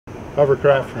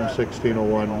Hovercraft from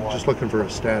 1601, just looking for a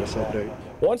status update.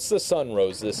 Once the sun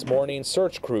rose this morning,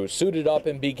 search crews suited up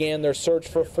and began their search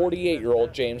for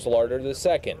 48-year-old James Larder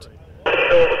II.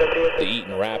 The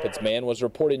Eaton Rapids man was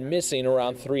reported missing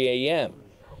around 3 a.m.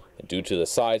 And due to the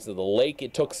size of the lake,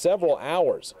 it took several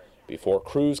hours before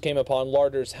crews came upon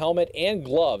Larder's helmet and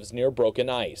gloves near broken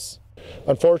ice.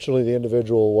 Unfortunately, the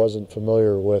individual wasn't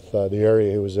familiar with the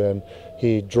area he was in.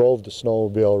 He drove the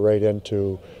snowmobile right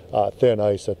into thin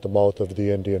ice at the mouth of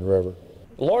the Indian River.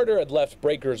 Larder had left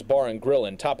Breaker's Bar and Grill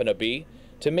in Tappanabee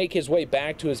to make his way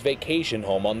back to his vacation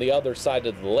home on the other side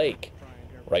of the lake.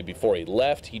 Right before he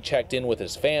left, he checked in with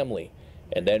his family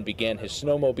and then began his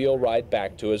snowmobile ride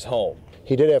back to his home.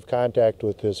 He did have contact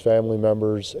with his family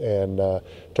members and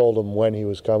told them when he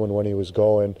was coming, when he was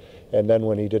going, and then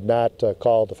when he did not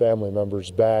call the family members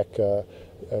back,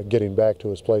 getting back to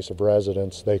his place of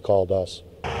residence, they called us.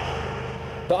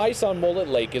 The ice on Mullett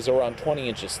Lake is around 20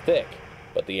 inches thick,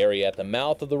 but the area at the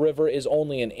mouth of the river is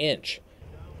only an inch.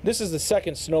 This is the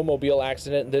second snowmobile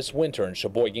accident this winter in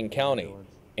Sheboygan County.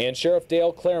 And Sheriff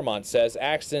Dale Claremont says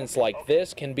accidents like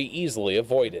this can be easily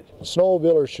avoided.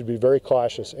 Snowmobilers should be very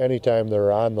cautious anytime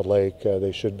they're on the lake.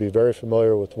 They should be very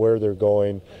familiar with where they're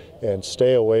going and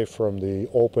stay away from the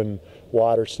open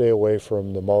water, stay away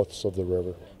from the mouths of the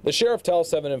river. The sheriff tells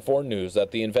 7 and 4 News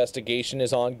that the investigation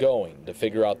is ongoing to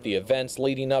figure out the events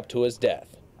leading up to his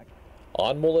death.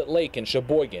 On Mullett Lake in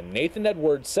Sheboygan, Nathan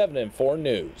Edwards, 7 and 4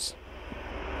 News.